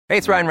Hey,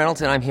 it's Ryan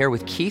Reynolds, and I'm here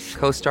with Keith,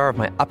 co-star of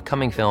my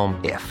upcoming film,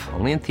 If,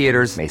 only in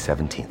theaters May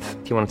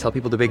 17th. Do you want to tell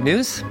people the big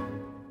news?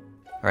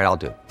 All right, I'll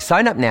do it.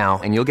 Sign up now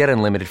and you'll get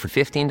unlimited for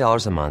 $15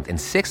 a month and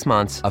 6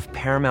 months of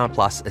Paramount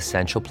Plus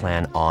Essential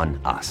Plan on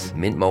us.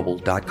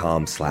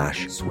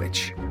 MintMobile.com/switch.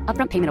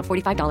 Upfront payment of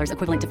 $45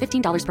 equivalent to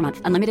 $15 per month.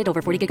 Unlimited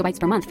over 40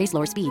 gigabytes per month. Face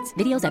lower speeds.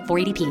 Videos at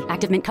 480p.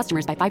 Active Mint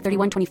customers by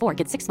 531.24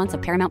 get 6 months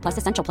of Paramount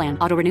Plus Essential Plan.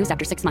 Auto renews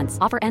after 6 months.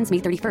 Offer ends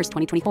May 31st,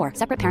 2024.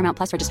 Separate Paramount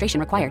Plus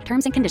registration required.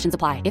 Terms and conditions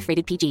apply if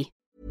rated PG.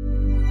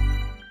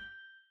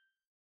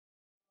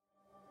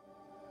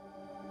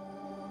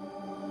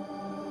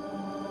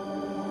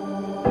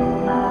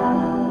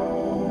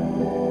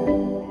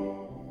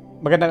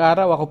 Magandang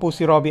araw, ako po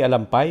si Robbie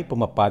Alampay,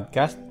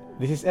 Puma-Podcast.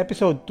 This is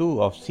episode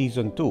 2 of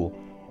season 2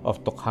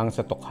 of Tokhang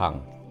sa Tokhang.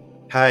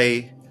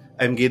 Hi,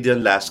 I'm Gideon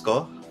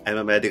Lasco. I'm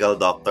a medical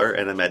doctor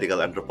and a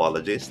medical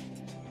anthropologist.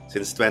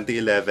 Since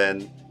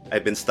 2011,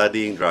 I've been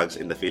studying drugs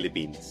in the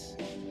Philippines.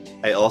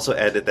 I also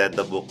edited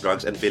the book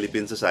Drugs and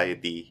Philippine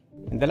Society.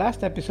 In the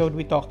last episode,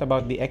 we talked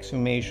about the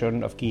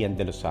exhumation of Kian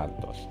de los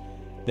Santos,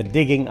 the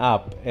digging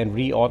up and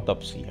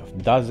re-autopsy of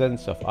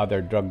dozens of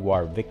other drug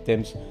war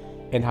victims,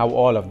 and how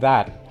all of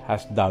that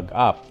has dug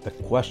up the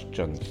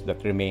questions that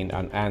remain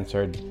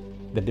unanswered,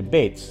 the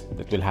debates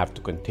that will have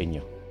to continue.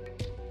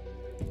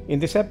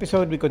 In this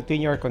episode, we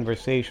continue our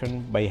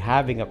conversation by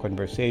having a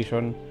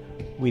conversation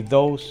with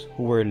those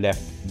who were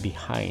left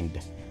behind.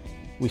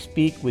 We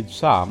speak with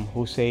some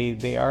who say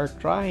they are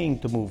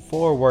trying to move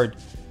forward,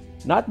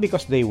 not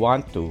because they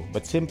want to,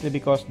 but simply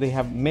because they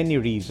have many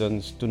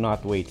reasons to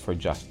not wait for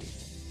justice.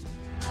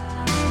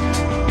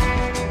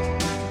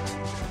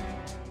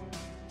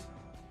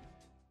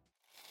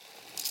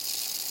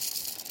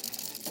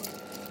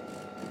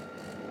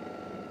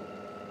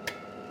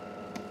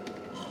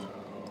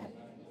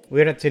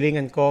 We're at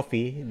Silingan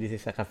Coffee.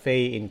 This is a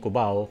cafe in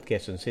Cubao,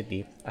 Quezon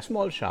City, a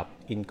small shop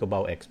in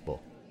Cubao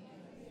Expo.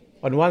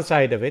 On one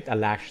side of it, a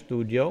lash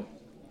studio,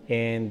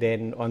 and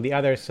then on the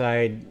other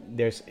side,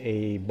 there's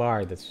a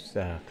bar that's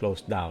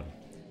closed down.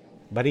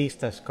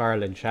 Baristas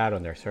Carl and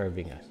Sharon are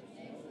serving us.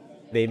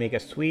 They make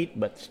a sweet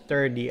but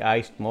sturdy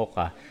iced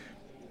mocha,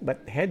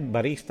 but head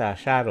barista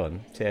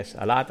Sharon says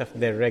a lot of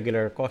their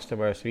regular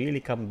customers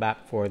really come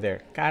back for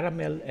their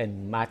caramel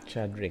and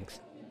matcha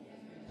drinks.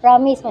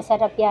 Promise,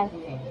 masarap yan.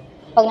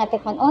 Pag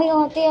natikman, oy,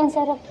 ate, ang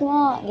sarap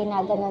nga.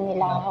 Ginaganon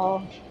nila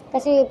ako.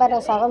 Kasi para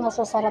sa akin,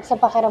 masasarap sa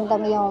pakiramdam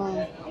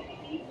yung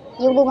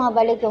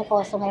bumabalik yung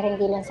customer,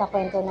 hindi lang sa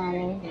kwento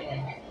namin.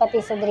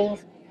 Pati sa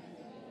drinks.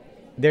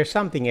 There's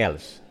something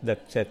else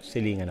that sets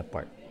Silingan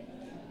apart.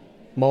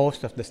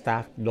 Most of the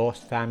staff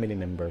lost family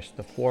members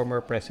to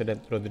former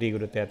President Rodrigo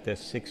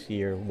Duterte's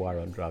 6-year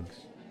war on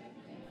drugs.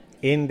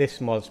 In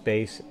this small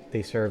space,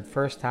 they served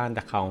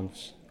first-hand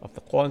accounts of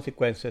the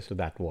consequences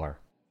of that war.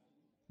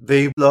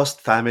 They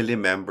lost family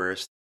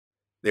members.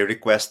 They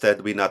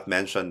requested we not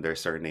mention their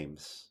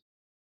surnames.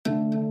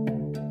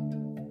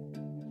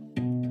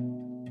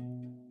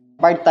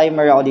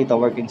 Part-timer ako dito,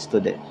 working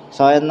student.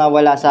 So, yung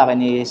nawala sa akin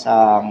is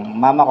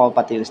mama ko,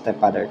 pati yung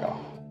stepfather ko.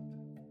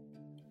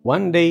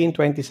 One day in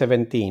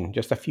 2017,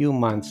 just a few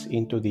months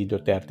into the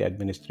Duterte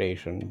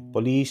administration,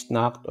 police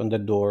knocked on the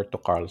door to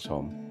Carl's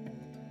home.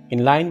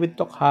 In line with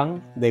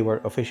Tokhang, they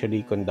were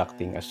officially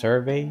conducting a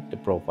survey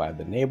to profile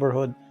the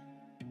neighborhood,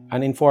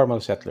 an informal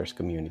settlers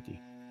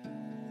community.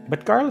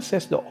 But Carl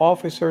says the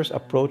officers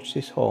approached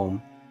his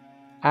home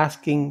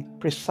asking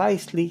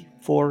precisely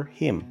for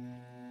him.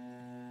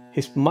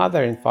 His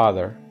mother and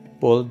father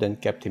pulled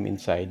and kept him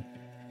inside.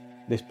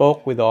 They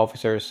spoke with the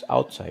officers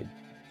outside.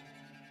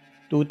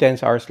 2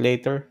 tense hours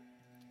later,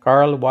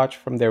 Carl watched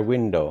from their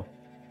window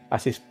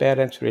as his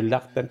parents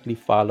reluctantly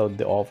followed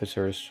the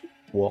officers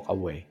walk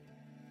away.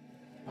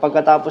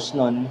 Pagkatapos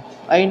nun,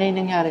 ayun na yung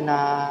nangyari na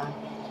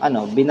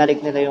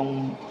binalik nila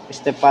yung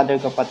stepfather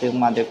ko pati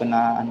yung mother ko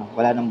na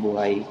wala ng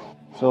buhay.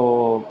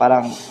 So,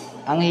 parang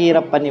ang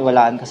hirap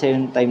paniwalaan kasi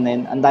yung time na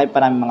yun, ang dami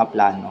pa namin mga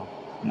plano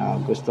na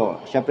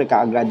gusto. Siyempre,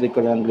 ka-graduate ko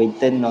lang ng grade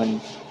 10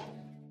 nun.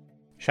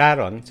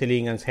 Sharon,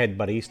 Silingan's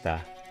head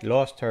barista,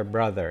 lost her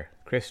brother,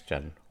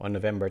 Christian, on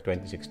November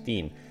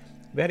 2016,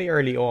 very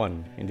early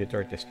on in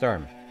Duterte's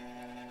term.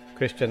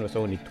 Christian was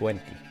only 20.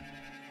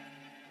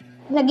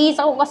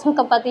 Nag-iisa ko kasing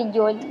kapatid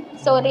yun.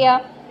 Sorry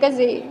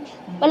kasi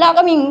wala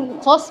kaming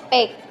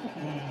suspect.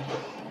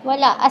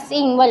 Wala, as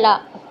in,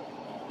 wala.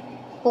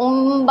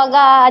 Kung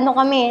baga,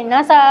 kami,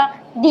 nasa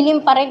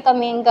dilim pa rin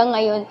kami hanggang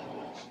ngayon.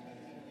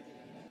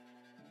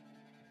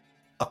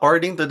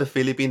 According to the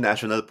Philippine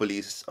National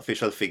Police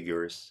official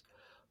figures,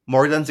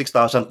 more than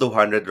 6,200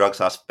 drug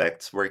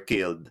suspects were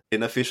killed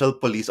in official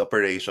police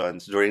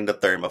operations during the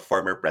term of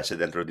former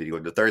President Rodrigo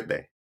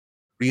Duterte.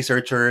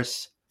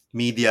 Researchers,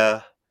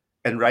 media,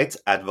 and rights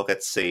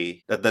advocates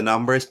say that the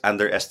number is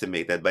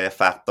underestimated by a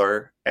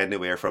factor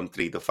anywhere from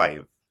 3 to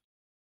 5.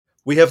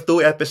 We have 2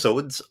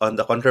 episodes on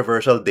the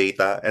controversial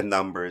data and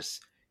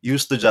numbers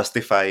used to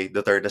justify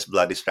Duterte's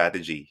bloody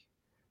strategy.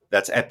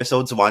 That's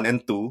episodes 1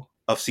 and 2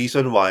 of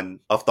season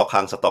 1 of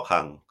Tokhang sa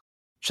Tokhang.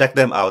 Check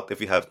them out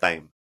if you have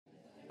time.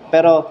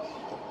 Pero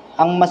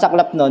Ang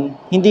masaklap nun,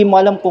 hindi mo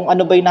alam kung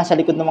ano ba yung nasa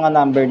likod ng mga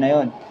number na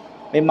yon.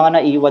 May mga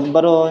naiwan ba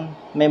ron?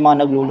 May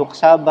mga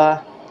nagluluksa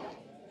ba?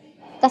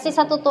 Kasi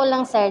sa totoo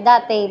lang, sir,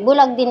 dati,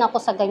 bulag din ako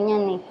sa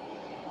ganyan eh.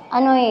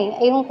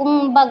 Yung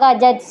kumbaga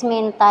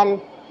judgmental.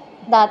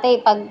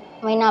 Dati, pag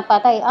may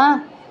napatay,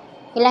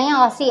 ilang yan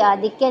kasi,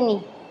 adik yan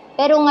eh.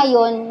 Pero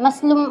ngayon,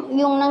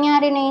 yung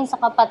nangyari na yun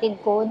sa kapatid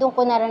ko, doon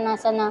ko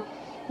naranasan na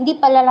hindi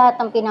pala lahat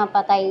ng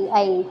pinapatay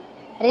ay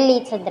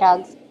relate sa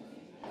drugs.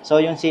 So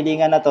yung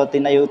silingan na to,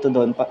 tinayo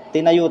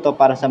to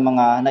para sa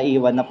mga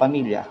naiwan na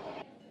pamilya.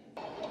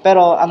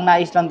 Pero ang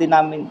nais lang din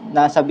namin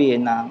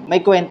nasabihin na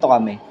may kwento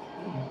kami.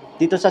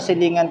 Dito sa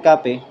Silingan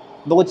Cafe,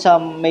 bukod sa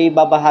may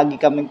babahagi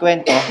kaming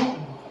kwento,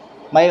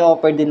 may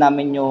offer din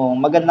namin yung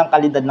magandang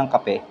kalidad ng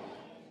kape.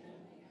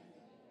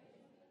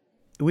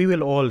 We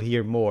will all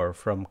hear more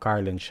from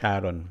Carl and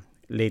Sharon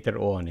later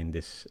on in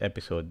this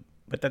episode.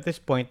 But at this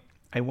point,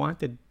 I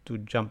wanted to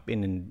jump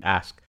in and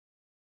ask,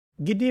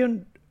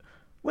 Gideon,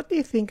 what do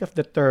you think of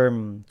the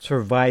term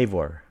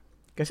survivor?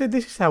 Kasi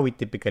this is how we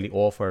typically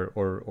offer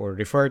or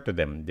refer to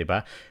them, di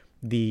ba?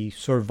 The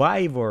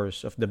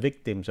survivors of the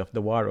victims of the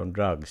war on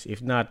drugs,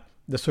 if not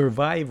the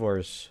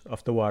survivors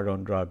of the war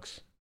on drugs.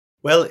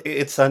 Well,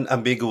 it's an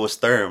ambiguous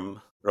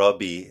term,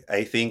 Robbie.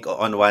 I think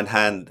on one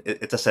hand,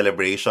 it's a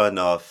celebration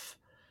of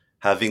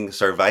having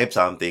survived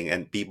something,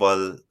 and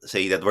people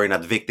say that we're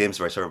not victims,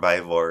 we're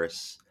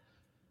survivors.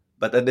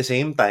 But at the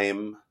same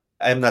time,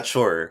 I'm not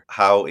sure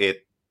how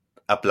it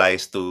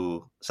applies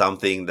to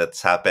something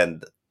that's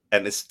happened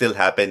and it's still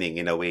happening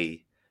in a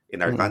way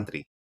in our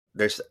country.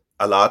 There's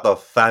a lot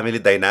of family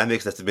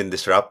dynamics that's been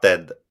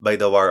disrupted by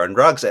the war on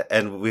drugs,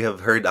 and we have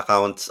heard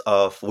accounts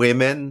of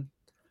women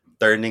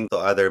turning to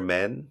other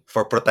men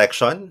for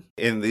protection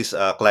in this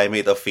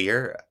climate of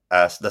fear,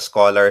 as the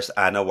scholars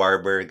Anna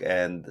Warburg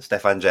and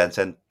Stefan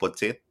Jensen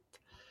puts it.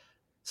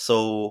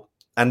 So,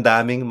 ang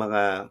daming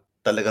mga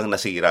talagang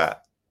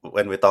nasira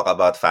when we talk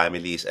about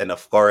families. And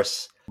of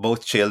course,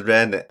 both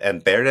children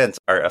and parents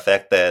are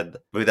affected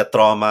with the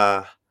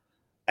trauma.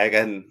 I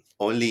can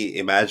only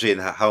imagine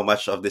how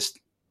much of this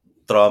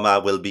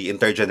trauma will be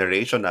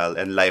intergenerational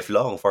and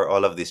lifelong for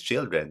all of these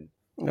children.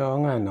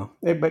 Oo nga, no?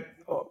 But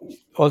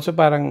also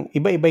parang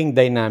iba-iba yung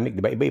dynamic,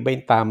 di ba? Iba-iba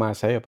yung tama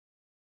sa'yo.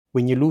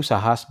 When you lose a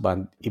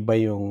husband, iba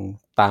yung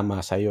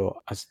tama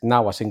sa'yo as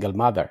now a single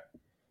mother.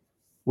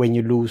 When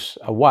you lose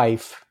a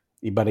wife,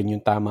 iba rin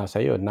yung tama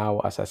sa'yo now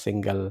as a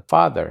single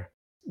father.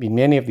 In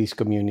many of these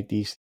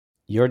communities,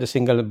 you're the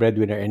single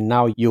breadwinner and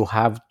now you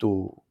have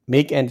to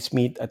make ends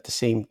meet at the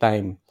same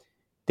time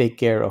take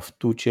care of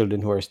two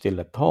children who are still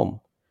at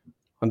home.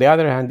 On the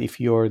other hand, if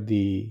you're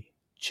the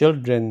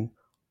children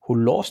who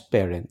lost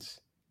parents,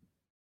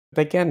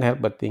 I can't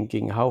help but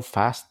thinking how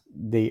fast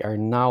they are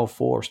now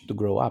forced to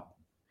grow up.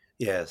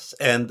 Yes,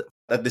 and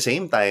at the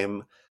same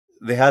time,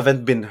 they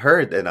haven't been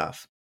heard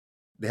enough.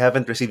 They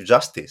haven't received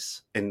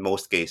justice in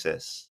most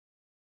cases.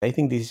 I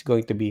think this is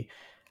going to be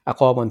a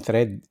common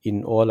thread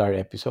in all our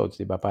episodes,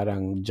 diba?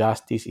 Parang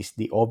justice is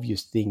the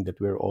obvious thing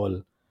that we're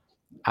all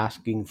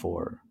asking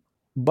for.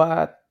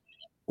 But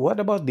what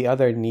about the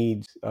other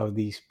needs of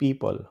these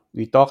people?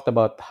 We talked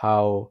about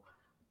how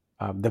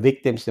the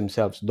victims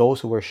themselves,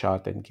 those who were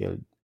shot and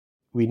killed,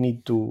 we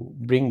need to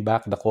bring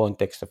back the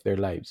context of their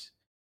lives.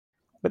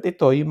 But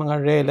ito, yung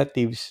mga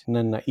relatives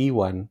na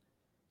naiwan,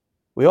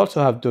 we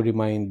also have to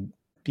remind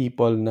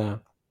people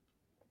na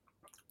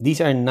these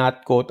are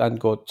not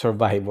quote-unquote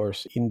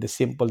survivors in the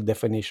simple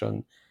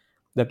definition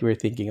that we're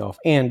thinking of.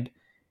 And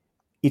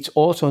it's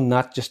also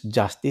not just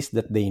justice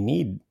that they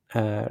need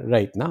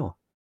right now.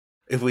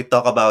 If we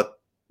talk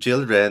about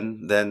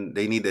children, then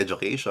they need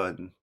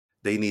education.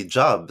 They need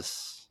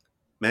jobs.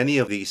 Many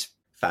of these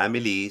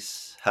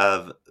families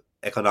have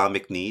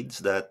economic needs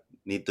that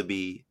need to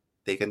be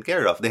taken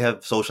care of. They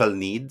have social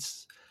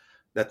needs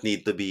that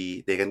need to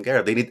be taken care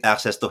of. They need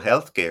access to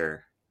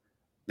healthcare.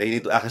 They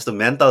need access to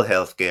mental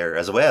health care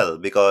as well,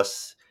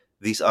 because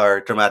these are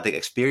traumatic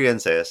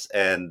experiences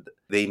and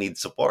they need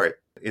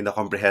support in the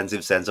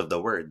comprehensive sense of the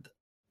word.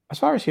 As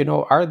far as you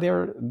know, are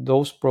there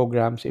those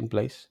programs in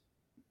place?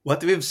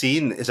 What we've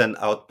seen is an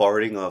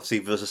outpouring of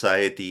civil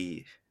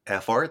society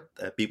effort,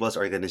 people's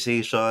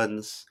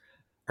organizations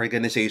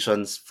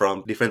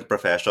from different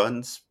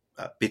professions,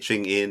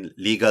 pitching in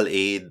legal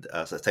aid,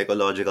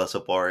 psychological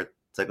support,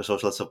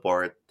 psychosocial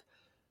support.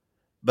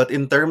 But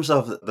in terms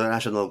of the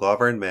national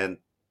government,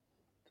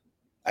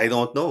 I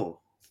don't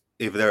know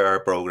if there are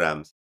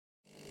programs.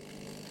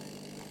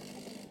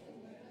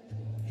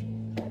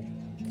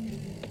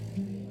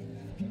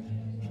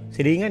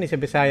 Silingan is a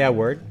Bisaya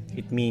word.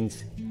 It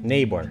means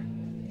neighbor.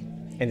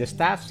 And the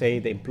staff say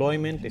the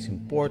employment is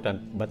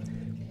important, but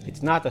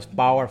it's not as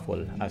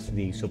powerful as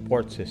the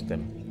support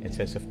system and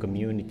sense of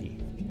community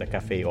the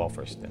cafe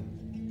offers them.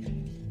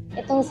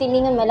 Itong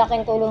Silingan,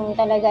 malaking tulong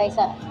talaga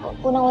sa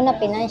unang-una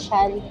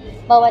financial.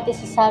 Bawat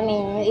isa sa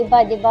amin. Yung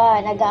iba, di ba,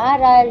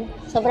 nag-aaral.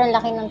 Sobrang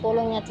laki ng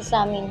tulong niya to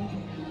sa amin.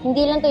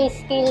 Hindi lang to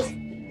skills,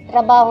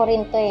 trabaho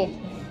rin to eh.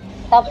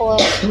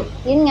 Tapos,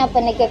 yun nga, pa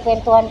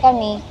nagkikwentuhan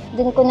kami,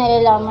 dun ko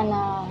nalalaman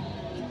na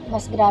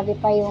mas grabe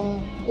pa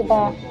yung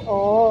iba.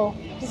 Oo.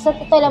 Sa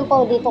totoo lang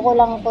po, dito ko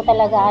lang po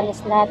talaga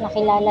halos lahat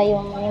nakilala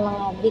yung may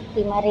mga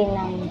biktima rin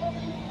ng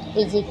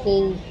AGK.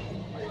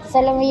 Tapos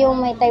alam mo yung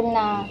may time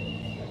na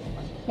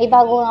may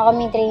bago nga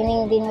kaming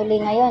training din uli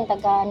ngayon,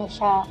 taga ano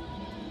siya,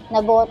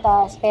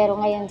 Nabotas, pero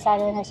ngayon sa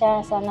ano na siya,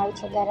 sa North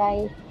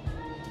Sagaray,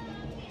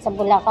 sa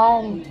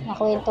Bulacan.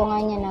 Nakwento nga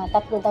niya na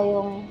 3 daw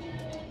yung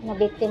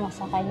nabiktima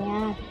sa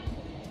kanya.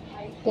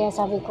 Kaya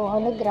sabi ko,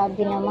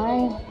 grabe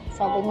naman.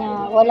 Sabi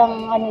niya,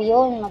 walang ano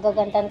yun,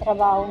 magagandang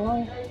trabaho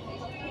nun.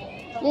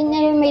 Yun na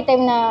yung may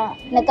time na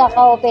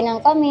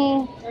nagkaka-openan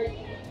kami.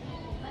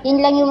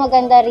 Yun lang yung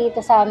maganda rito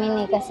sa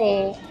amin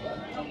kasi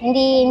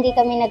hindi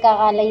kami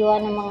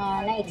nagkakalayuan ng mga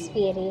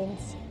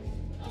na-experience.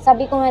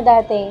 Sabi ko nga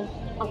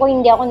dati,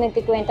 hindi ako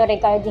nagkikwento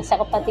regarding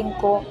sa kapatid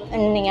ko,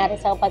 ano nangyari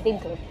sa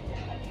kapatid ko.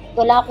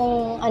 Wala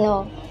akong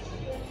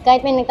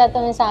kahit may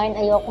nagtatanong sa akin,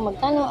 ayoko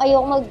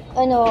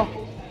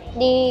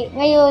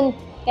ngayon,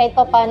 kahit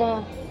pa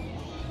paano,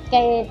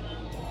 kahit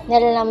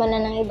nalalaman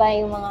na ng iba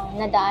yung mga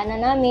nadaanan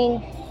namin,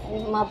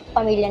 yung mga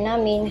pamilya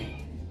namin.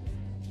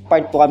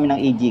 Part po kami ng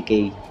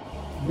AGK.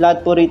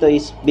 Lahat po rito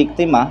is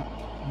biktima.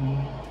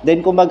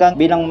 Then kumbaga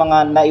bilang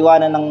mga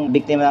naiwanan ng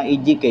biktima ng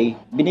AGK,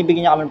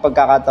 binibigyan niya kami ng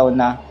pagkakataon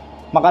na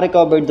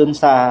makarecover dun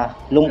sa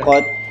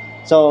lungkot.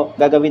 So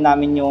gagawin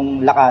namin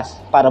yung lakas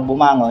para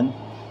bumangon,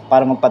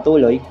 para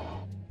magpatuloy.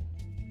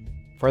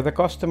 For the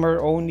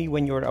customer, only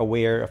when you're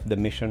aware of the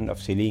mission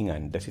of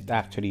Silingan does it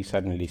actually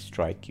suddenly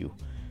strike you.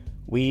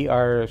 We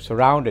are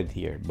surrounded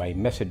here by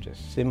messages,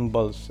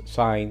 symbols,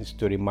 signs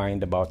to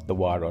remind about the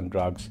war on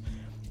drugs,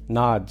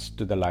 nods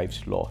to the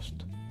lives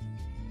lost.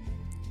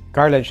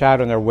 Carl and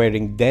Sharon are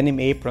wearing denim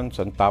aprons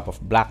on top of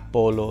black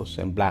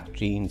polos and black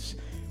jeans,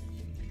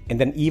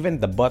 and then even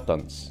the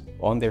buttons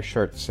on their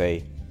shirts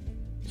say,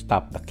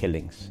 "Stop the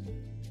killings."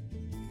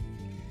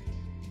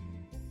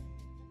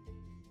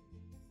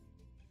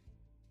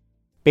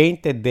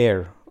 Painted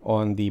there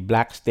on the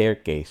black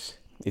staircase,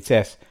 it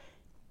says,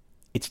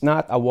 "It's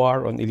not a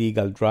war on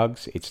illegal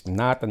drugs, it's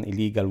not an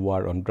illegal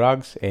war on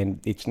drugs,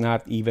 and it's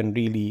not even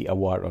really a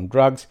war on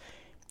drugs,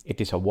 it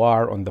is a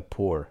war on the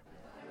poor."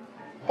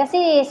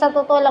 Kasi sa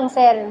totoo lang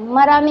sir,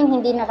 maraming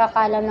hindi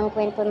nakakalam ng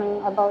kwento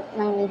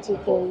ng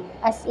AGK.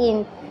 As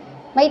in,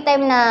 may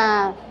time na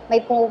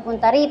may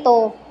pumupunta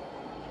rito,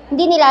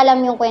 hindi nila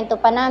alam yung kwento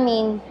pa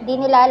namin,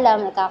 hindi nila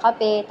alam,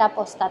 nagkakape,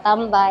 tapos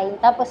tatambay,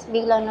 tapos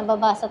biglang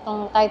nababasa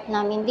tong type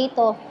namin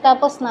dito,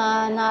 tapos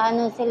na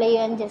ano sila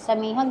yun dyan sa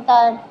may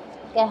hagdan,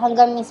 kaya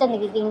hanggang minsan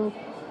nagiging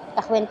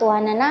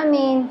kakwentuhan na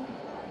namin.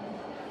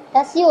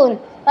 Tapos yun,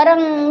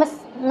 parang mas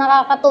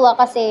nakakatuwa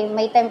kasi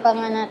may time pa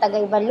nga na taga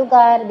ibang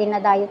lugar,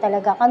 dinadayo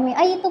talaga kami.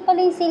 Ay, ito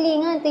pala yung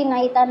Silingan,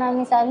 tinakita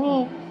namin sa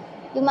yung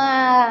mga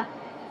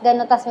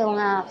gano'n, tas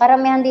mga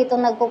karamihan dito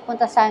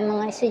nagpupunta sa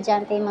mga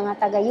estudyante, mga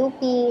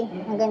taga-UP,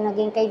 hanggang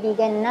naging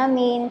kaibigan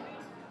namin.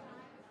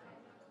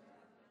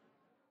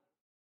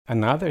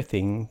 Another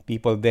thing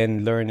people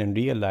then learn and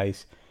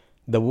realize,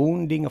 the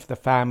wounding of the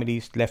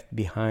families left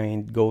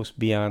behind goes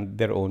beyond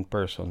their own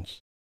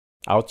persons.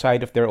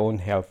 Outside of their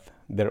own health,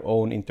 their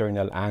own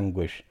internal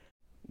anguish,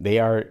 they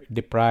are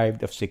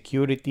deprived of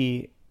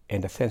security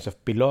and a sense of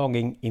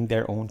belonging in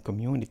their own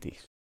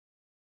communities.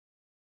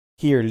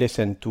 Here,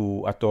 listen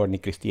to Attorney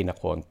Cristina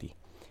Conti.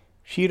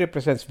 She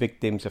represents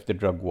victims of the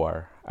drug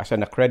war as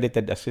an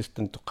accredited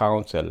assistant to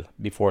counsel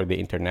before the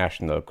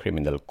International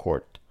Criminal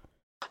Court.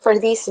 For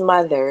these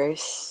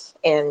mothers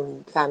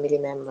and family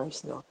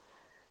members,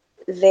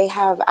 they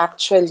have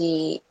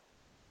actually,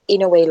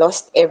 in a way,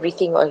 lost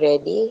everything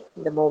already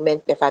the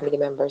moment their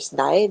family members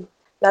died.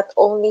 Not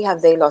only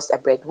have they lost a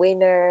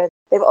breadwinner,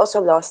 they've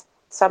also lost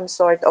some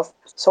sort of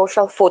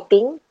social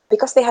footing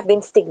because they have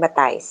been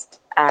stigmatized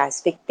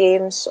as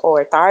victims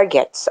or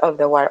targets of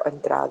the war on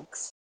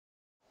drugs.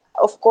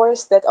 Of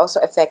course, that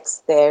also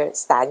affects their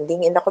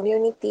standing in the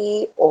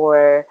community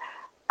or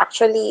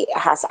actually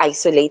has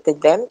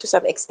isolated them to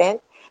some extent,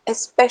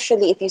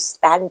 especially if you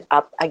stand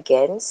up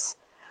against,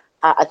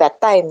 at that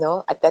time,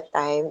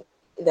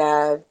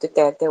 the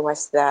Duterte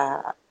was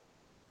the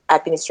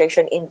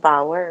administration in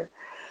power.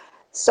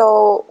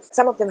 So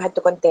some of them had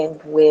to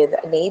contend with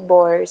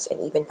neighbors and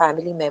even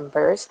family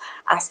members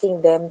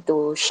asking them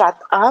to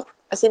shut up,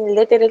 as in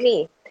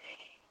literally,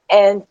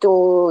 and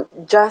to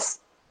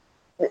just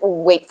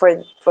wait for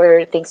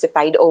things to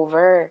tide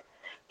over.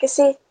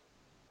 Kasi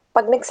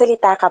pag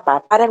nagsalita ka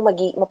pa, parang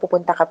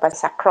mapupunta ka pa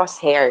sa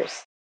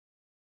crosshairs.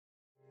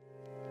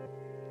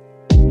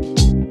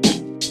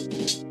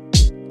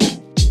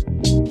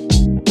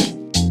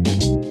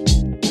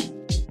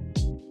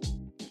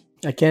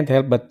 I can't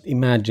help but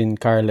imagine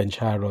Carl and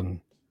Sharon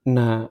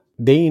na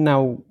they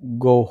now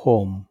go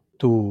home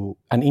to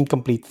an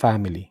incomplete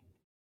family.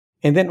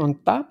 And then on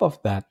top of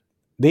that,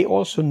 they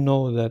also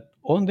know that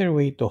on their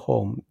way to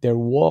home, they're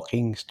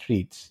walking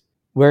streets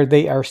where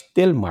they are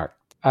still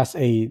marked as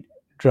a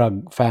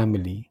drug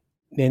family.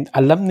 And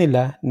alam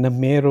nila na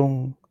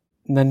merong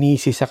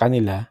nanisi sa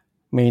kanila,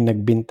 may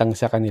nagbintang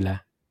sa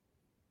kanila.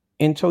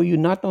 And so you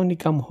not only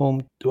come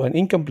home to an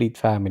incomplete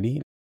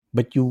family,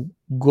 but you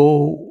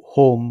go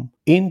home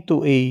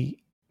into a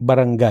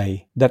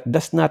barangay that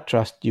does not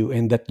trust you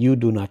and that you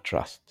do not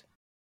trust.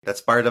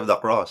 That's part of the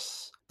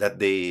cross that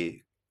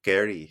they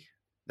carry.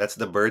 That's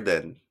the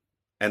burden.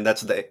 And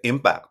that's the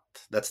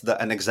impact. That's the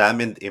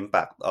unexamined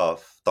impact of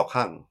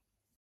Tokhang.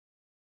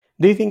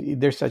 Do you think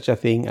there's such a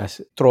thing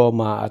as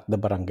trauma at the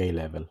barangay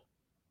level?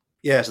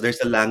 Yes, there's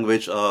a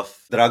language of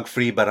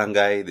drug-free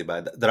barangay,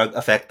 diba?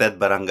 Drug-affected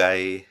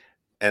barangay,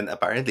 and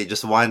apparently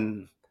just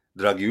one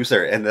drug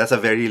user. And that's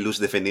a very loose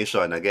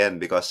definition, again,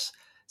 because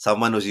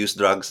someone who's used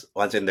drugs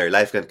once in their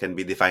life can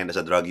be defined as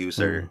a drug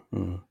user.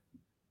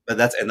 But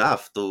that's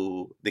enough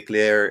to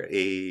declare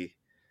a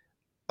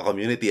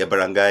community, a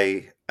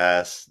barangay,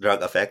 as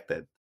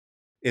drug-affected.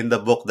 In the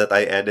book that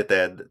I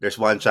edited, there's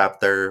one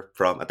chapter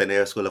from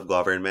Ateneo School of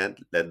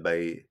Government led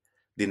by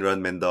Dean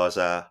Ron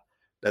Mendoza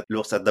that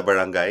looks at the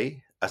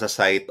barangay as a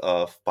site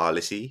of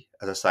policy,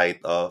 as a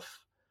site of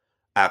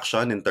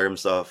action in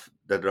terms of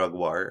the drug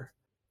war.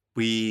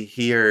 We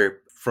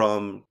hear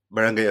from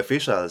barangay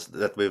officials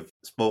that we've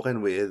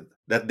spoken with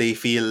that they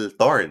feel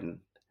torn.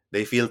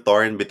 They feel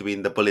torn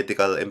between the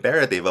political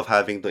imperative of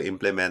having to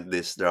implement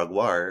this drug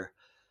war,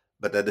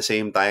 but at the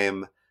same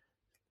time,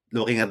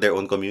 looking at their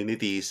own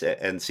communities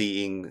and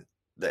seeing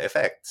the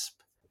effects.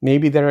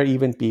 Maybe there are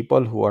even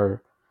people who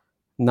are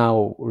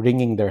now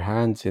wringing their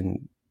hands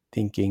and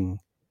thinking,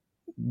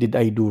 did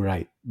I do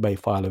right by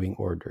following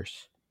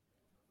orders?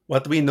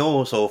 What we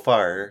know so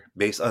far,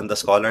 based on the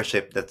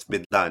scholarship that's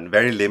been done,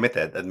 very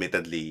limited,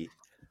 admittedly,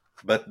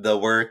 but the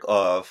work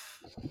of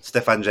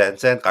Stefan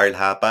Jensen, Carl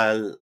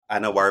Hapal,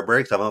 Anna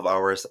Warburg, some of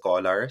our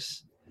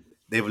scholars,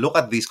 they've looked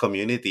at these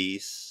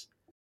communities.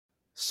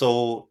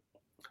 So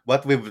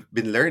what we've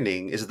been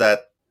learning is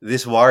that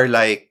this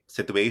warlike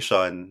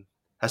situation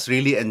has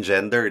really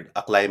engendered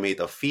a climate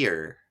of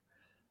fear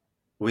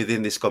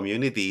within these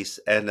communities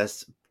and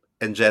has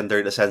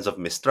engendered a sense of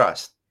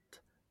mistrust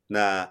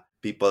na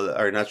people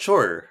are not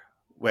sure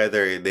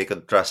whether they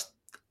could trust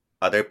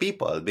other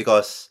people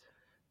because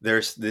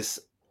there's this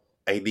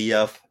idea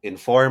of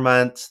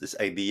informants, this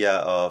idea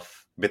of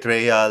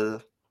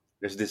betrayal,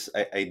 there's this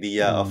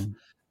idea of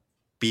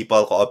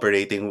people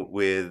cooperating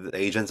with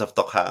agents of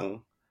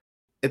Tokhang.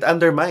 It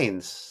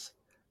undermines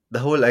the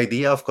whole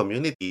idea of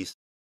communities.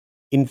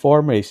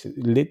 Informer is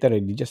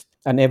literally just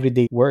an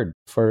everyday word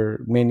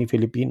for many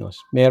Filipinos.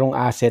 Merong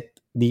asset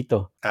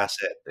dito.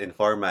 Asset,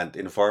 informant,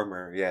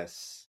 informer,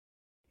 yes.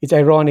 It's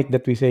ironic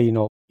that we say,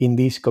 in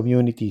these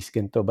communities,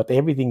 ganito, but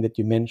everything that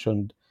you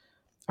mentioned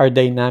are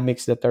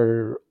dynamics that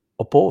are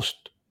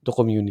opposed to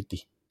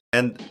community.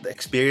 And the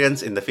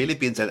experience in the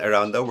Philippines and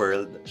around the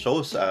world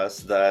shows us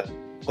that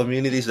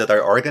communities that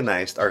are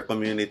organized are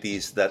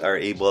communities that are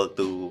able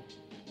to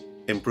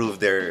improve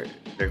their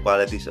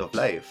qualities of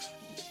life.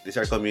 These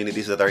are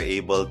communities that are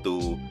able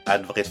to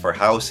advocate for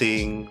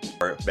housing,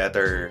 for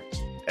better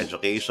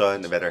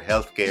education, better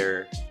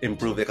healthcare,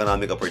 improve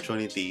economic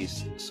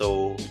opportunities.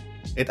 So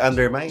it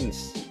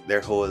undermines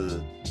their whole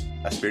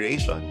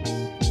aspirations.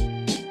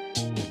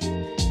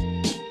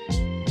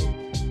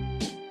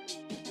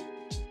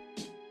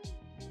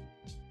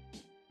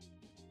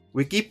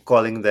 We keep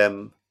calling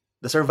them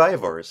the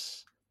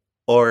survivors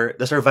or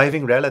the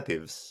surviving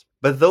relatives.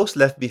 But those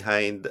left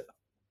behind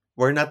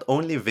were not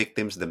only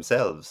victims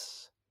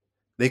themselves,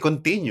 they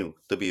continue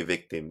to be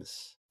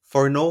victims.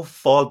 For no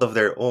fault of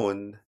their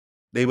own,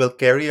 they will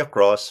carry a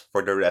cross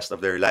for the rest of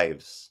their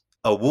lives.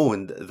 A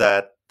wound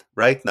that,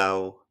 right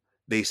now,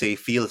 they say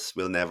feels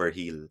will never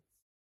heal.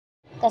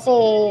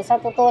 Kasi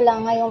sa totoo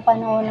lang, ngayong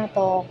panahon na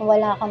to, kung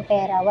wala kang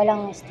pera,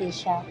 walang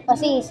justisya.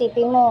 Kasi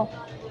isipin mo,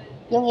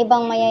 yung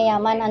ibang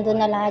mayayaman, andun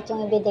na lahat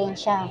yung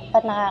ebidensya,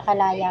 ba't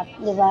nakakalayap,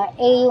 di ba?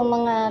 Yung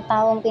mga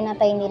taong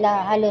pinatay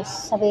nila, halos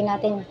sabihin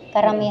natin,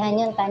 karamihan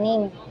yun,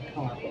 tanim.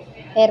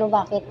 Pero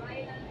bakit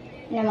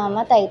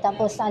namamatay?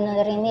 Tapos ano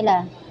rin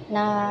nila,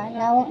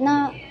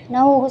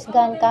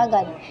 nahuhusgahan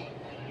kagad.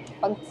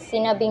 Pag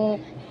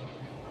sinabing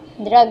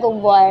drug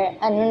war,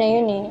 ano na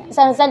yun eh.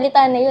 Sa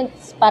salita na yun,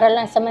 para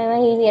lang sa may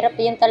mahihirap,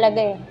 yun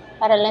talaga eh.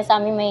 Para lang sa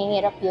amin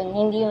mahihirap yun,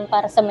 hindi yun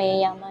para sa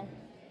mayayaman.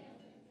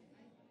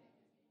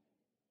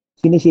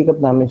 Sinisikap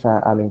namin sa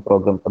aming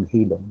program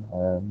paghilom,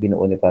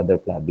 binuo ni Father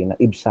Flavio, na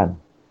ibsan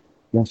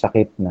yung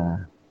sakit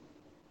na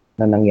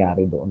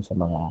nangyari doon sa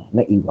mga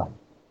naiwan.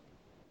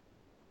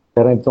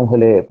 Pero itong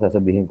huli,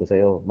 sasabihin ko sa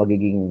iyo,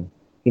 magiging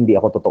hindi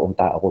ako totoong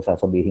tao kung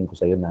sasabihin ko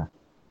sa iyo na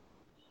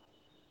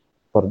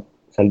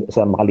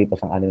sa makalipas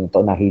ang 6 na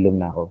taon, nahilom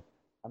na ako.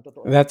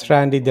 That's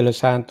Randy De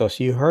Los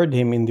Santos. You heard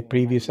him in the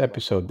previous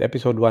episode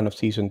 1 of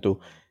Season 2.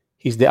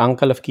 He's the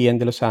uncle of Kian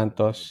De Los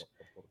Santos.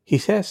 He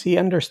says he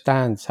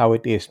understands how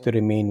it is to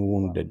remain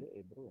wounded,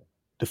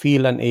 to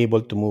feel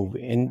unable to move,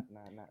 and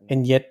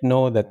yet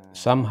know that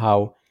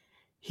somehow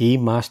he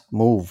must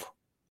move.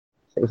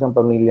 Sa isang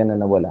pamilya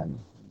na nawalan,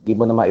 di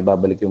mo na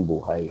maibabalik yung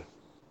buhay.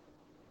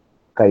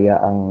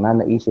 Kaya ang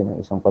nanaisin ng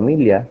isang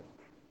pamilya,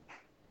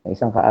 ng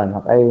isang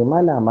kaanak, ay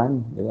malaman,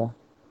 di ba?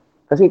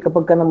 Kasi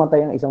kapag ka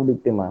namatay ang isang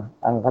biktima,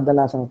 ang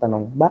kadalasang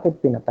tanong, bakit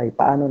pinatay?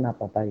 Paano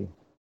napatay?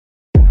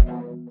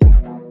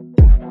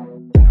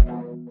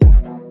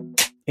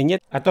 And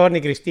yet,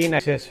 Attorney Cristina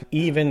says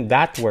even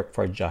that work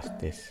for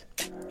justice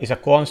is a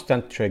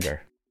constant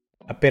trigger,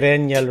 a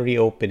perennial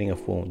reopening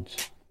of wounds.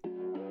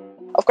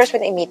 Of course,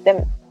 when I meet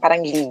them,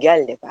 parang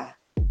legal, di ba?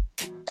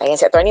 Ayan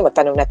si attorney,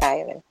 magtanong na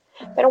tayo.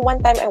 Pero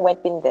one time I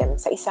went with them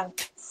sa isang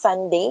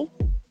Sunday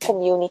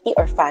community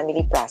or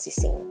family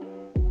processing.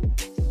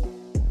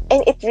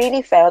 And it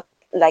really felt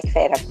like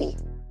therapy.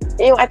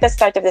 Yung at the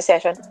start of the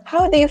session,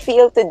 how do you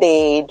feel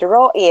today?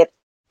 Draw it.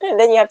 And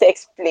then you have to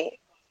explain.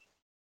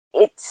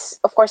 It's,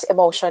 of course,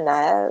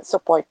 emotional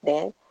support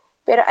din.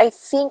 Pero I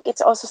think it's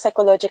also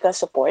psychological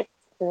support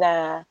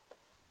na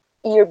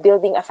you're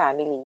building a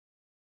family.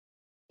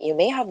 You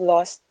may have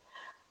lost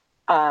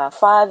a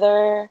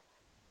father,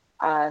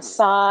 a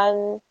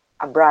son,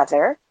 a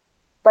brother,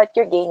 but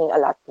you're gaining a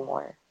lot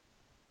more.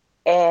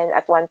 And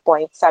at one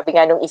point, sabi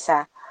nga nung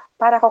isa,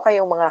 para ko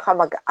kayong mga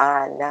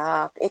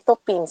kamag-anak. Ito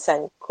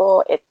pinsan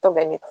ko, ito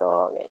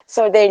ganito.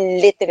 So they're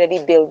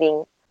literally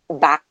building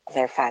back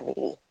their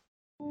family.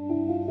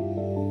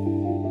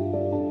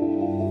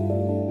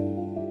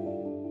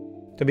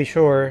 To be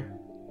sure,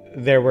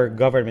 there were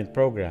government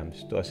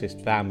programs to assist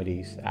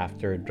families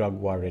after drug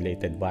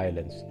war-related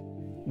violence.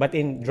 But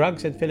in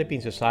Drugs and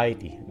Philippine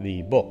Society,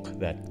 the book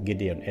that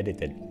Gideon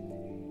edited,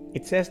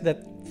 it says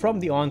that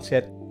from the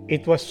onset,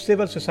 it was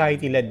civil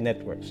society-led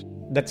networks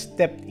that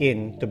stepped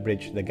in to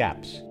bridge the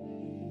gaps,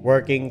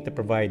 working to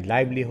provide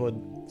livelihood,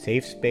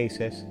 safe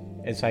spaces,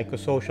 and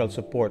psychosocial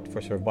support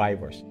for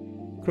survivors,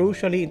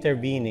 crucially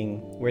intervening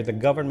where the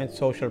government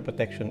social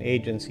protection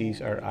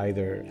agencies are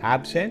either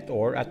absent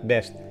or, at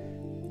best,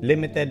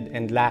 limited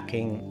and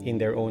lacking in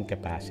their own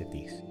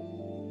capacities.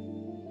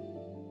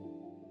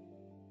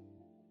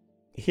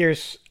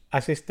 Here's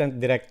Assistant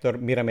Director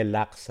Miramel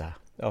Laksa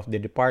of the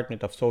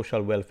Department of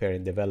Social Welfare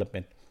and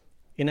Development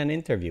in an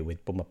interview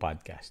with Puma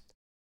Podcast.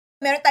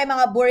 Meron tayong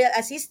mga burial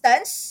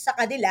assistance sa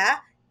kanila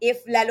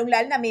if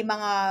lalong-lalo na may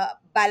mga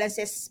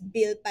balances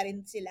bill pa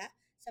rin sila.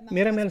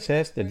 Miramel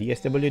says the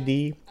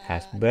DSWD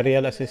has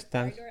burial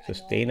assistance,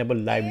 sustainable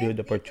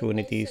livelihood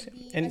opportunities,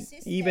 and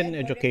even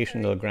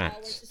educational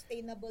grants.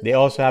 They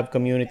also have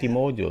community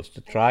modules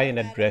to try and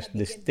address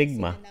the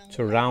stigma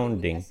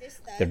surrounding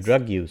the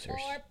drug users.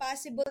 Or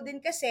possible din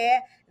kasi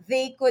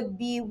they could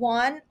be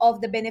one of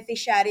the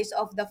beneficiaries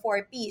of the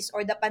 4Ps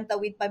or the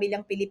Pantawid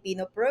Pamilyang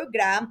Pilipino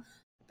program.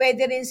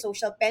 Pwede rin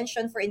social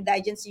pension for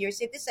indigent senior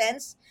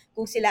citizens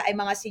kung sila ay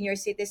mga senior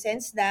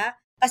citizens na.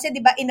 Kasi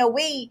 'di ba in a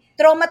way,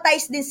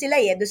 traumatized din sila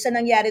doon sa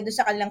nangyari doon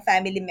sa kanilang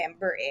family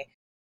member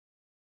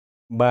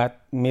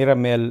But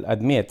Miramel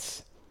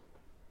admits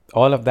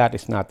all of that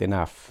is not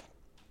enough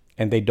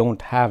and they don't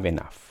have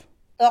enough.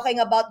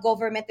 Talking about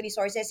government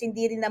resources,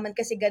 hindi rin naman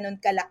kasi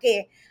ganun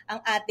kalaki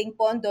ang ating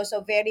pondo.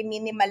 So very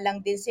minimal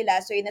lang din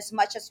sila. So in as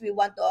much as we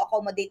want to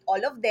accommodate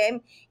all of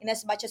them, in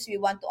as much as we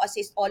want to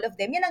assist all of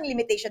them, yan ang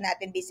limitation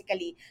natin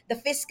basically.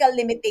 The fiscal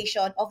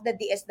limitation of the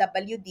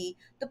DSWD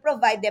to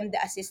provide them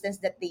the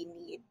assistance that they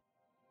need.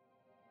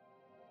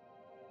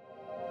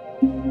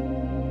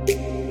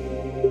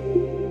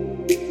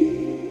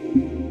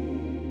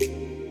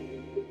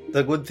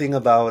 The good thing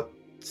about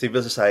civil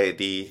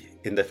society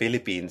in the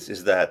Philippines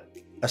is that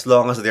as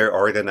long as they're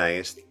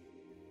organized,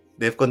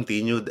 they've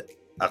continued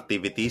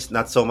activities,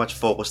 not so much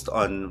focused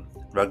on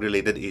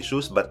drug-related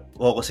issues, but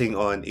focusing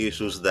on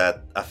issues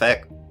that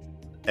affect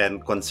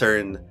and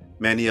concern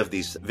many of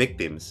these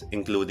victims,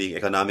 including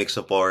economic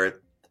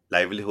support,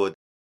 livelihood.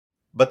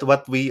 But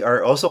what we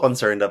are also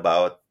concerned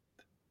about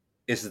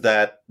is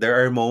that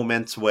there are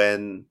moments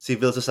when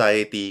civil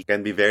society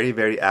can be very,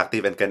 very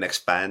active and can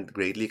expand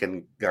greatly,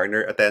 can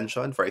garner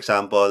attention. For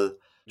example,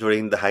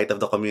 during the height of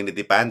the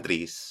community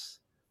pantries,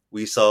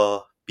 we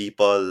saw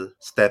people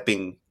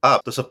stepping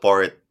up to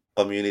support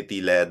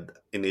community-led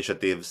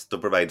initiatives to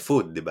provide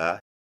food, di ba?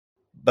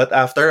 But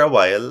after a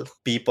while,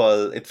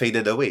 it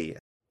faded away.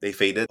 They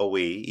faded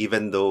away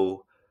even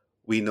though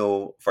we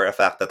know for a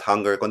fact that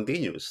hunger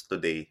continues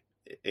today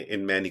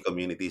in many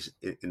communities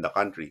in the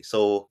country.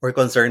 So we're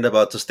concerned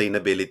about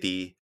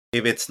sustainability.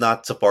 If it's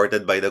not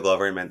supported by the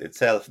government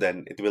itself,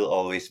 then it will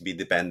always be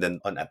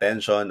dependent on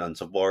attention, on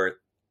support.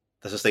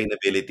 The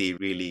sustainability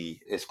really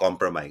is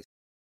compromised.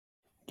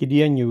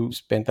 Gideon, you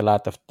spent a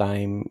lot of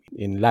time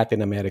in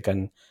Latin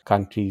American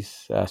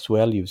countries as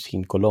well. You've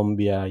seen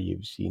Colombia,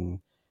 you've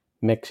seen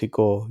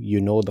Mexico, you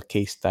know the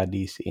case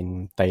studies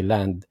in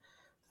Thailand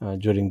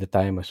during the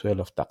time as well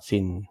of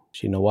Thaksin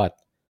Shinawatra.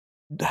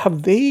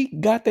 Have they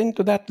gotten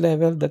to that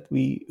level that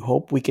we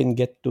hope we can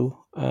get to?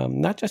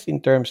 Not just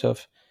in terms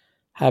of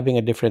having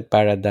a different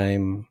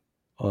paradigm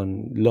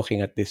on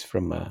looking at this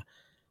from a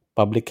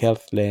public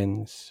health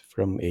lens,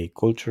 from a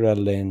cultural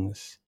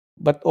lens,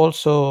 but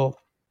also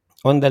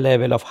on the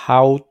level of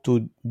how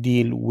to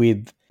deal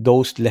with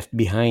those left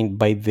behind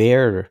by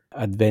their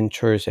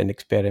adventures and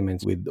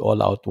experiments with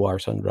all-out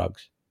wars on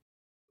drugs.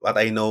 What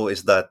I know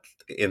is that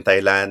in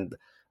Thailand,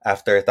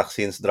 after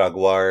Thaksin's drug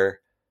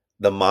war,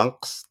 the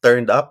monks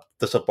turned up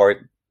to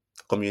support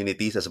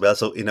communities as well.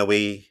 So in a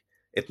way,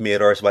 it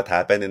mirrors what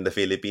happened in the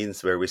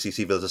Philippines, where we see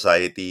civil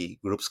society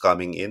groups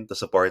coming in to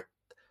support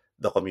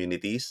the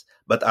communities.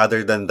 But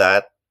other than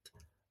that,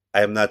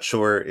 I'm not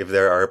sure if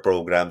there are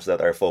programs that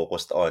are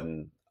focused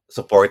on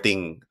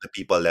supporting the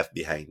people left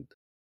behind.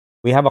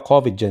 We have a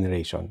COVID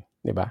generation,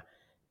 di ba?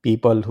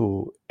 People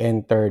who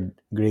entered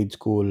grade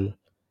school,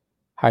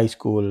 high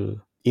school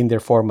in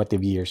their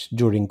formative years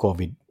during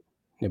COVID,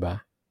 di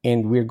ba?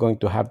 And we're going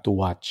to have to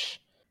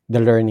watch the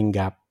learning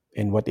gap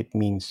and what it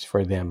means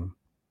for them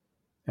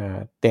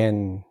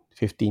 10,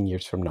 15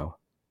 years from now.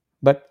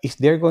 But is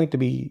there going to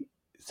be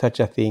such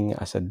a thing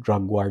as a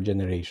drug war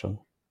generation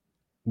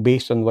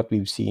based on what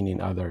we've seen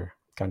in other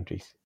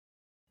countries?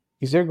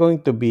 Is there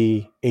going to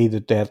be a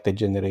Duterte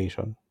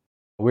generation?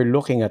 We're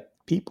looking at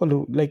people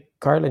who, like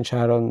Carl and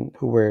Sharon,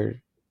 who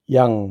were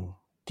young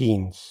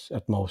teens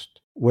at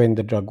most when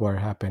the drug war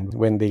happened,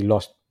 when they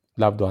lost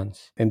loved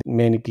ones, and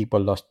many people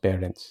lost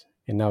parents,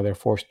 and now they're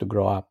forced to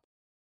grow up.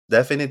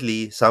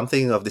 Definitely,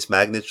 something of this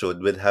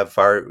magnitude would have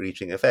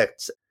far-reaching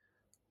effects.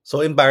 So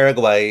in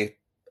Paraguay,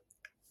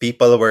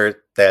 people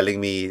were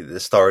telling me the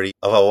story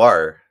of a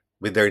war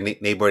with their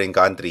neighboring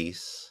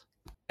countries.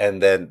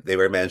 And then they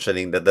were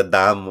mentioning that the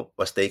dam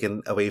was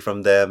taken away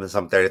from them, and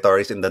some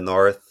territories in the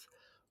north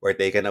were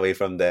taken away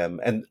from them.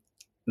 And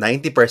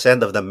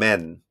 90% of the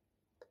men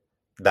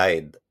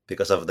died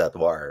because of that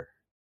war.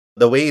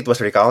 The way it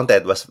was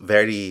recounted was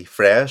very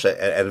fresh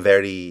and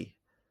very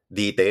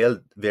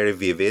detailed, very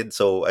vivid.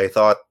 So I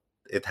thought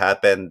it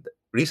happened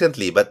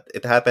recently, but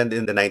it happened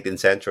in the 19th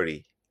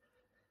century.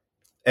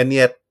 And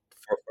yet,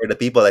 for the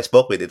people I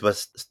spoke with, it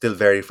was still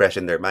very fresh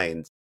in their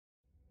minds.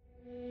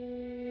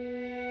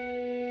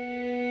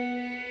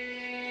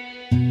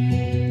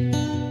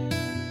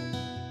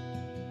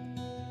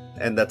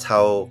 And that's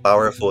how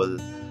powerful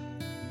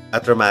a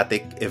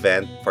traumatic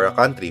event for a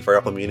country, for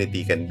a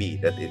community can be,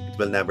 that it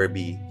will never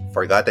be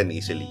forgotten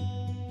easily.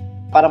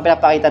 Parang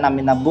pinapakita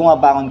namin na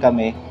bumabangon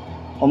kami,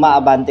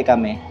 umaabante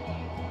kami,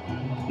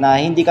 na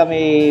hindi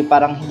kami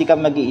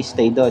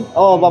mag-i-stay doon.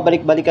 Oo,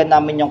 babalik-balikan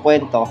namin yung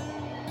kwento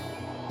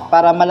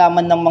para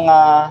malaman ng mga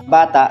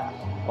bata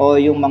o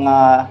yung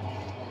mga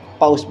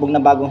pausbong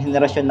na bagong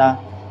henerasyon na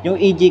yung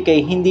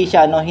EGK hindi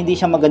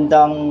siya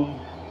magandang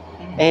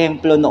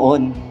ehemplo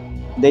noon.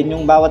 Then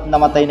yung bawat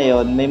namatay na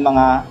yon, may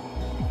mga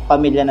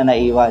pamilya na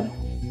naiwan.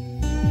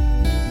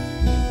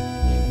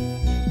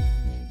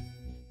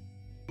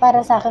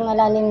 Para sa akin,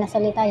 malalim na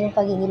salita yung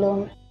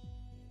paghihilom.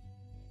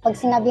 Pag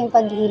sinabi yung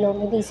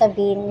paghihilom, ibig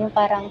sabihin yung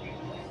parang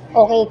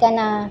okay ka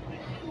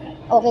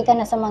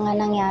na sa mga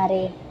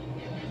nangyari.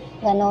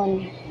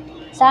 Ganon.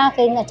 Sa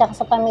akin at saka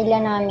sa pamilya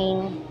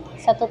namin,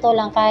 sa totoo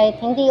lang, kahit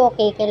hindi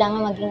okay,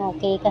 kailangan maging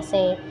okay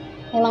kasi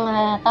may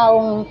mga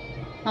taong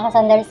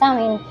nakasandal sa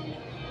amin.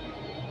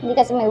 Hindi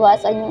kasi may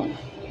iwasan yung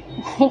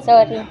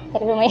sorry,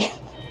 pero may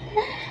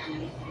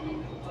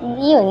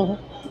yun.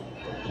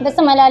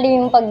 Basta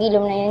malalim yung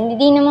paghilom na yun.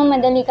 Hindi naman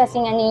madali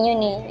kasing yun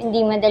eh.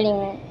 Hindi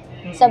madaling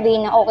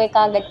sabihin na okay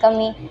kagad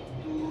kami.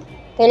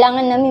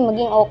 Kailangan namin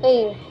maging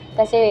okay.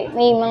 Kasi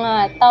may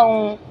mga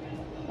taong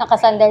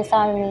nakasandal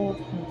sa amin.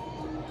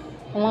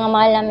 Yung mga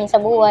mahal namin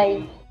sa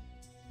buhay.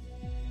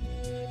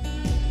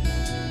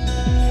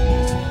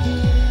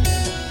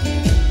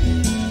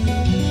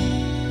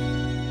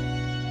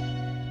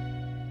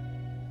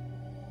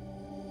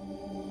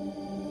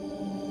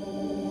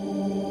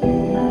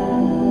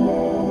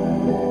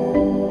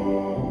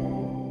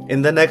 In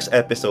the next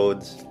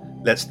episodes,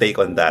 let's take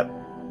on that.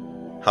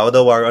 How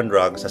the war on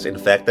drugs has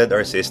infected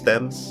our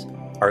systems,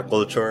 our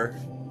culture,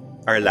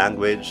 our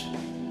language,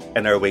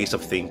 and our ways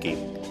of thinking.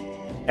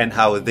 And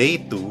how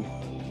they too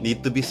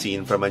need to be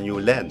seen from a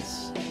new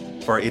lens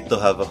for it to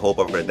have a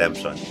hope of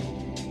redemption.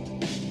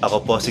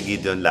 Ako po si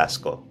Gideon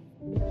Lasco.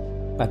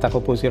 At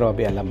ako po si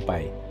Robbie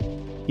Alampay.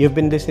 You've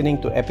been listening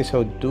to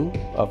episode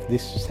 2 of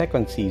this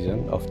second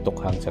season of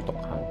Tukhang sa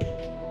Tukhang.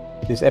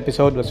 This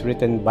episode was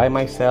written by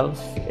myself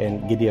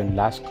and Gideon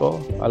Lasco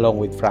along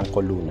with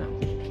Franco Luna.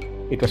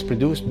 It was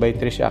produced by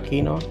Trisha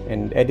Aquino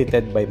and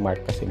edited by Mark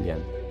Casillan.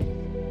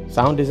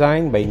 Sound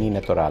design by Nina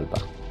Toralba.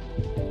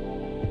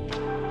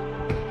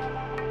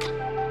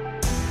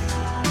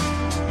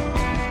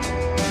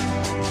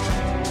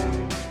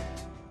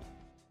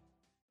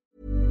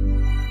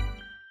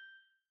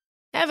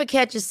 Ever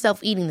catch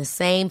yourself eating the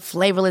same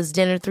flavorless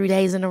dinner 3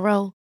 days in a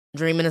row?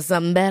 Dreaming of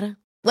something better?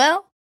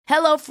 Well,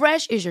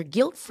 HelloFresh is your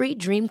guilt-free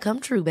dream come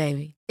true,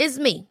 baby.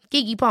 It's me,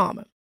 Keke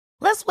Palmer.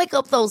 Let's wake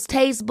up those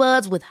taste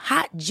buds with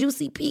hot,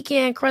 juicy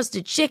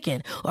pecan-crusted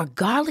chicken or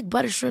garlic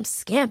butter shrimp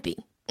scampi.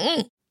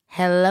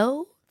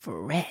 Hello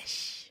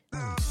Fresh.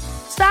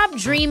 Stop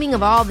dreaming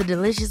of all the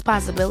delicious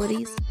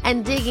possibilities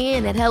and dig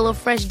in at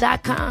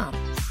HelloFresh.com.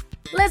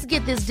 Let's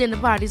get this dinner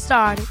party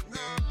started.